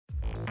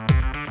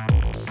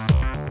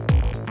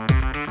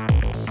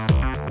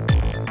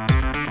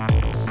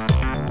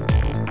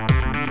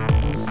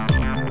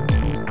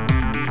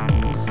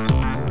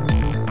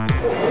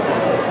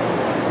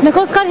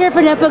Nicole Scott here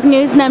for Netbook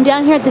News, and I'm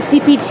down here at the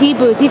CPT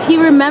booth. If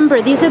you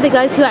remember, these are the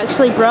guys who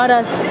actually brought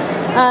us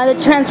the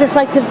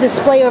transreflective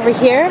display over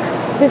here.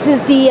 This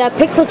is the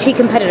Pixel Chi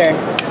competitor.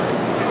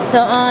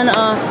 So on,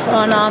 off,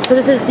 on, off. So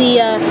this is the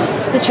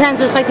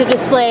transreflective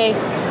display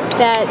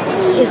that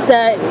is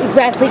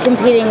exactly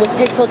competing with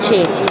Pixel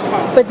Chi.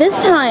 But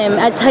this time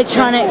at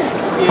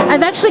Digitimes,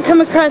 I've actually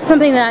come across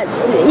something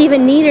that's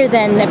even neater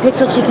than a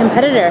Pixel Chi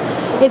competitor.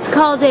 It's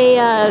called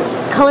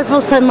a colorful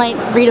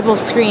SunLight readable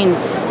screen.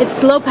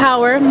 It's low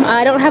power.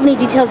 I don't have any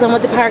details on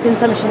what the power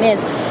consumption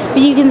is, but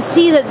you can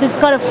see that it's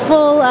got a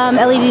full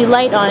LED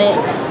light on it,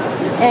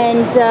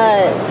 and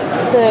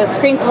the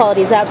screen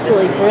quality is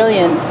absolutely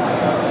brilliant.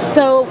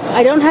 So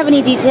I don't have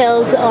any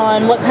details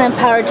on what kind of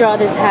power draw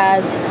this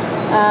has.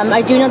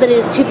 I do know that it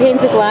is 2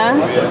 panes of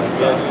glass.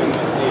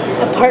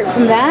 Apart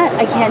from that,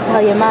 I can't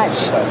tell you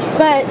much.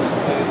 But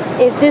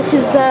if this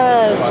is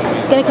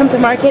going to come to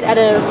market at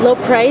a low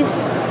price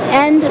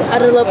and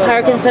at a low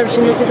power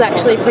consumption, this is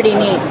actually pretty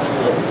neat.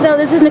 So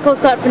this is Nicole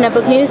Scott for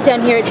Netbook News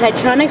down here at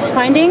Digitimes,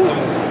 finding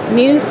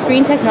new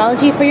screen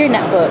technology for your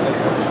netbook.